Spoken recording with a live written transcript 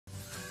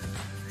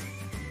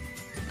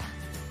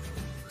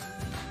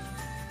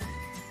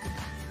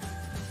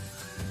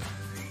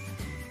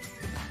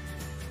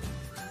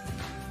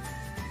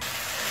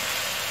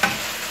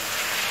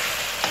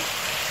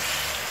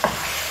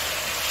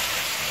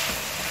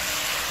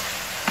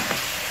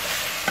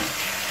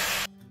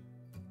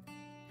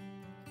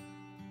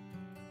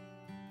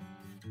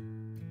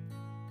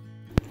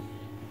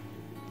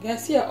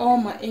Guys, here are all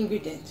my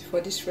ingredients for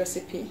this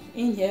recipe.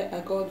 In here I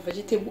got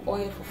vegetable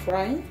oil for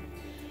frying,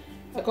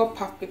 I got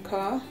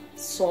paprika,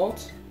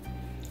 salt,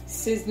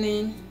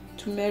 seasoning,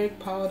 turmeric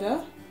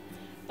powder,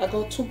 I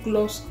got 2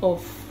 cloves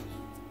of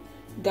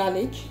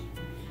garlic,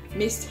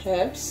 minced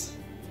herbs,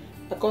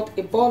 I got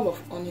a ball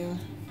of onion,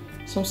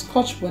 some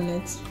scotch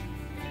bonnet,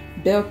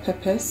 bell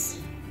peppers,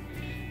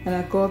 and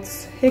I got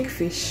hake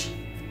fish.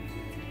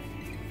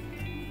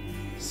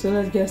 So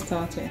let's get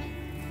started.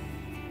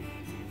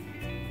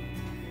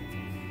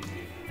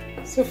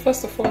 So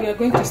first of all, we are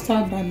going to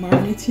start by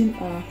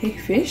marinating our hake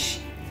fish.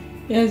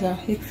 Here's our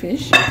hake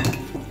fish.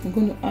 I'm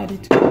going to add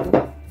it to the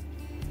bowl.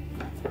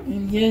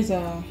 And here's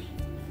our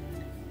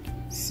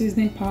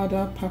seasoning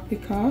powder,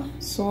 paprika,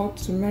 salt,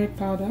 turmeric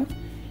powder,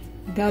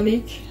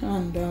 garlic,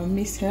 and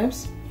minced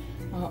herbs.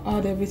 I'll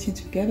add everything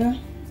together.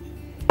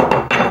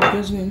 I'm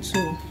just going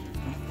to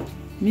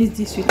mix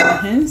this with my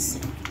hands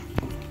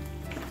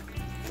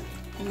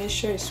and make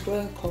sure it's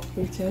well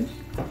incorporated.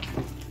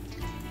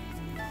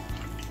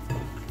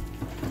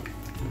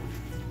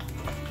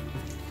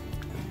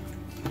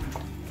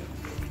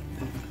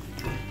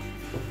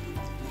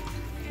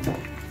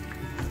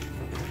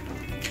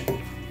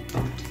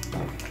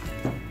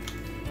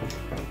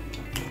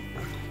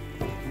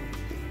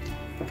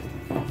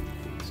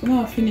 So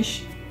now I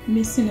finish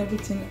mixing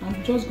everything.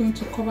 I'm just going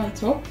to cover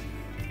it up.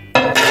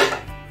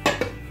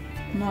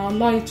 Now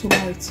allow it to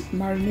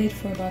marinate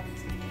for about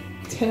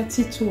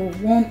 30 to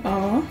 1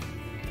 hour.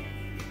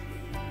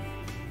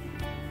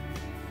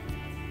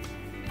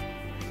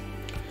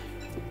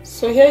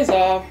 So here is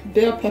our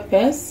bell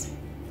peppers,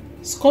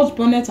 scotch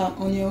bonnet,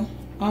 and onion.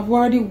 I've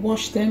already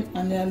washed them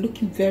and they are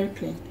looking very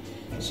clean.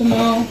 So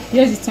now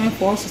here's the time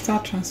for us to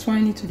start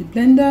transferring it to the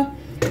blender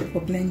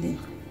for blending.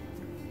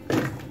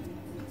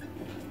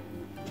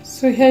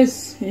 So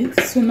here's it.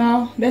 So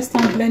now let's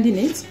start blending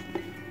it.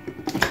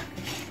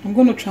 I'm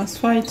going to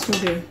transfer it to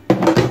the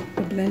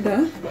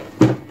blender.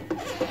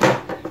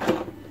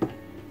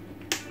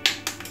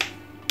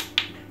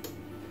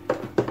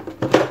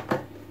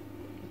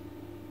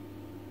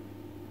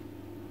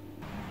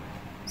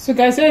 So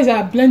guys, here is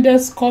our blended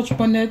scotch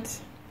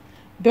bonnet,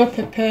 bell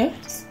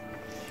peppers,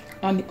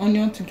 and the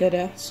onion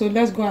together. So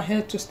let's go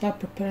ahead to start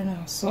preparing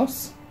our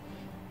sauce.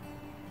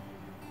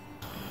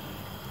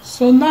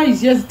 So now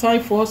is just the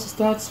time for us to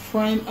start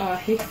frying our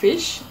hake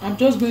fish. I'm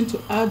just going to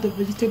add the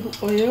vegetable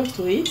oil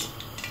to it.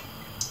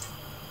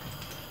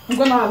 I'm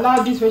going to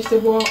allow this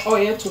vegetable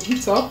oil to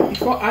heat up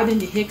before adding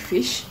the hake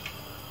fish.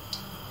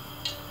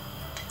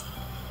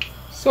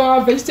 So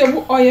our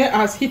vegetable oil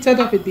has heated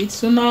up a bit.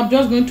 So now I'm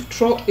just going to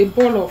throw a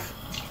bowl of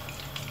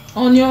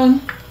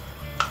onion.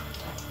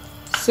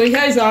 So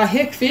here is our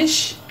hake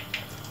fish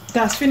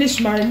that's finished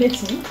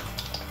marinating.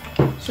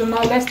 So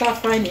now let's start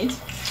frying it.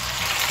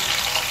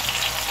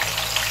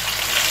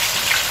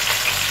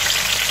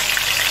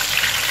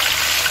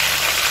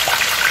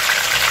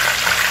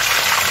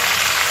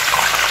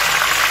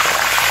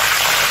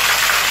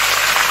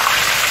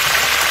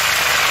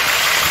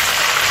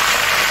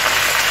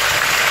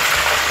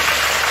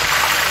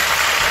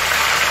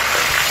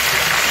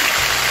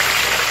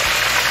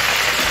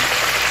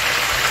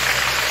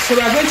 So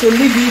we are going to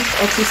leave it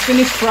until it's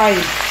finished frying.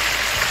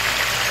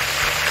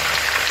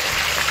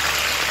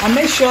 And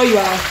make sure you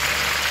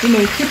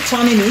keep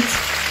turning it.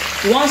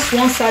 Once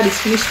one side is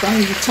finished frying,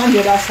 you turn the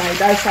other side.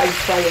 That's how you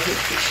fry your hake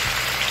fish.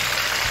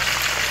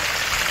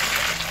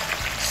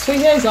 So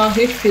here is our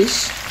hake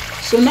fish.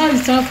 So now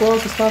it's time for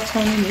us to start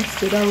turning it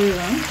the other way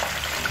around.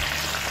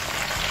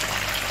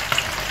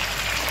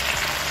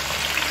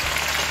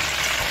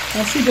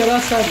 And see the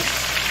other side is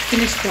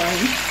finished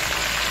frying.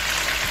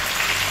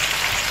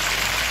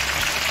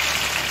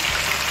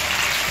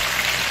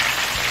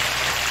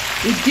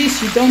 With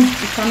this, you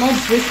cannot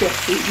break your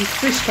fish. The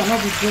fish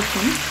cannot be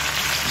broken.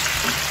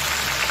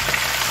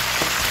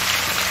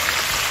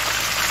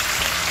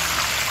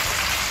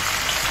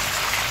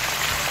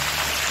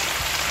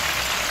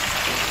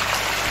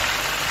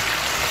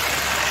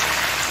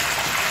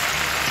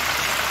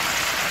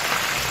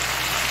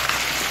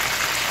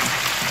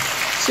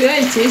 So here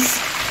it is.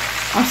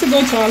 I'm still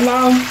going to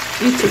allow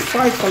it to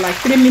fry for like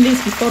 3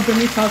 minutes before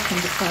bringing it out from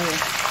the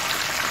fire.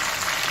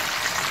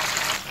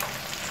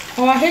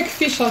 Our hake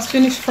fish has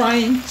finished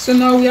frying, so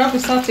now we have to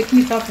start taking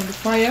it out from the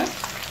fire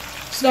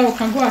so that we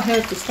can go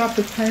ahead to start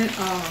preparing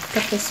our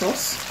pepper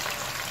sauce.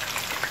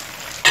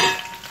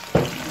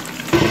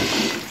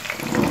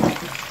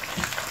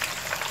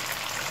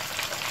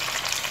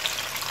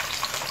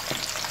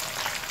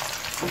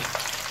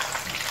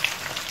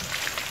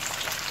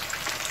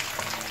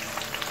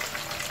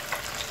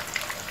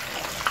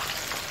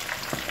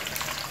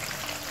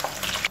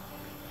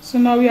 So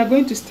now we are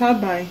going to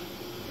start by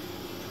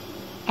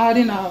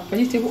adding our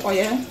vegetable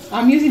oil.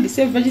 I'm using the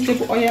same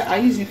vegetable oil I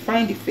use in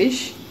frying the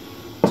fish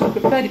to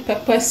prepare the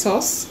pepper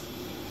sauce.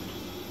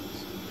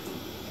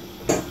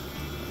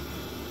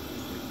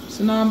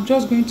 So now I'm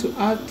just going to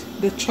add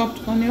the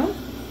chopped onion.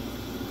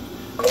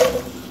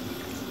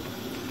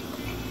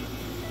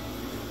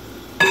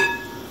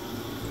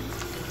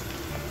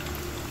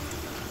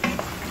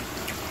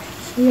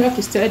 You have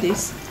to stir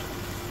this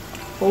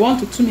for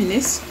 1 to 2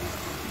 minutes.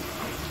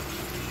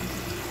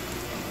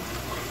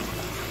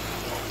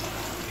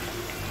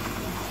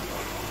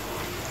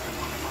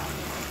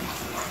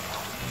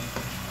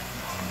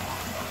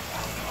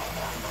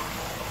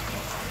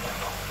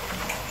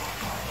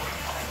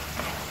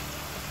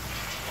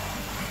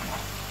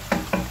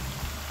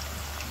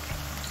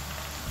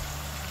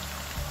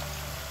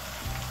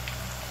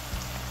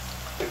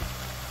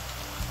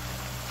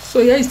 So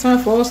here it's time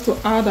for us to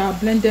add our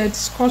blended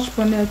scotch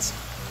bonnet,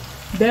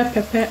 bell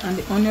pepper and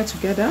the onion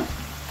together.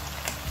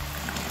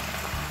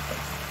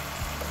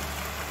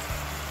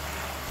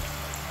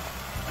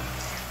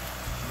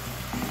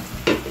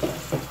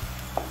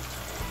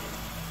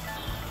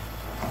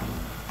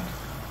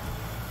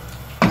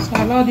 So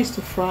allow this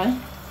to fry.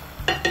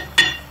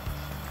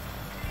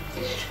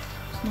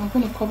 So I'm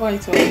going to cover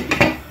it up.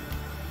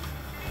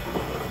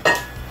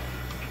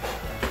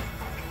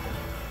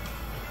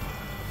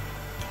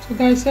 So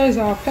guys, here is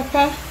our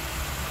pepper.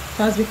 It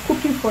has been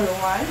cooking for a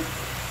while.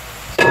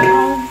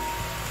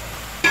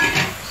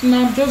 So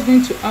now I'm just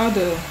going to add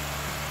the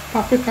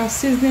paprika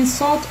seasoning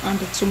salt and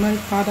the turmeric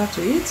powder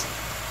to it.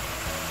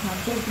 And I'm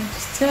just going to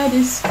stir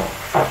this.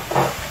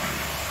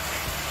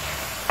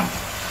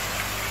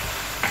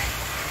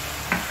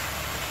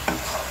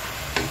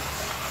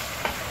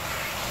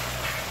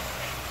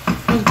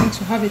 I'm just going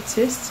to have a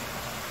taste.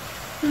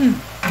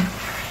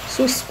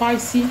 So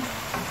spicy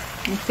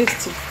and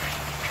tasty.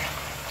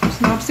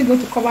 Now I'm still going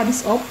to cover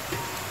this up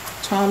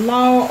to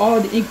allow all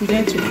the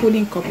ingredients to fully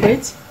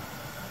incorporate.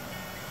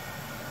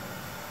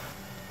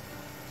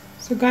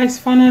 So guys,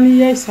 finally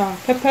here is our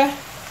pepper.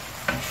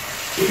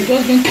 I'm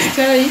just going to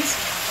stir it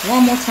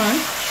one more time.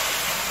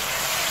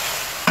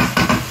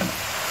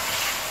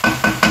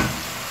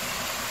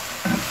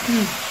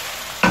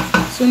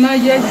 So now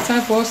here is the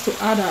time for us to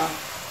add our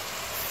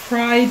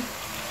fried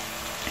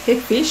hake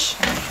fish.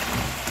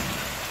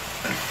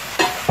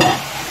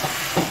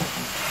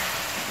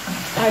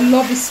 I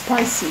love it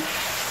spicy.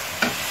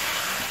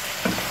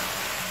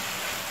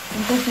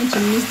 I'm just going to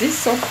mix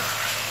this up.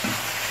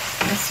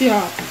 And see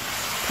our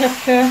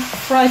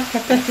fried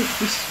pepper hake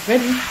fish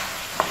ready.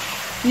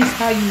 This is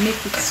how you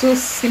make it, so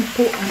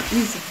simple and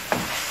easy.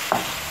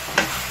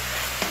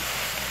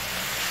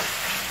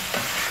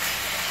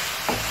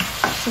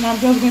 So now I'm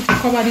just going to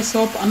cover this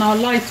up and I'll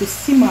allow it to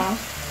simmer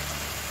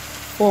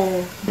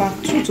for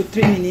about 2 to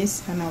 3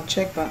 minutes and I'll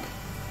check back.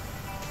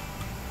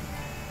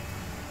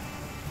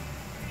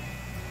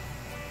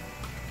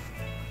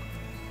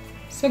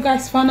 So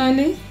guys,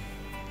 finally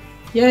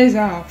here is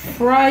our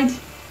fried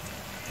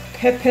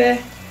pepper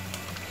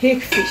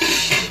hake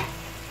fish.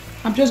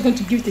 I'm just going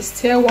to give it a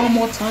stir one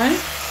more time.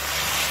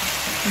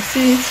 You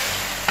see it?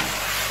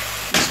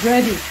 It's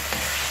ready.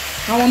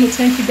 I want to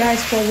thank you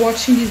guys for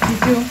watching this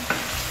video.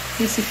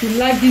 Please, if you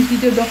like this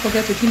video, don't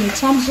forget to give me a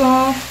thumbs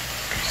up,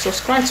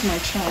 subscribe to my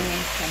channel.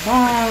 Bye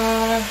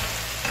bye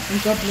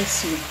and God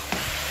bless you.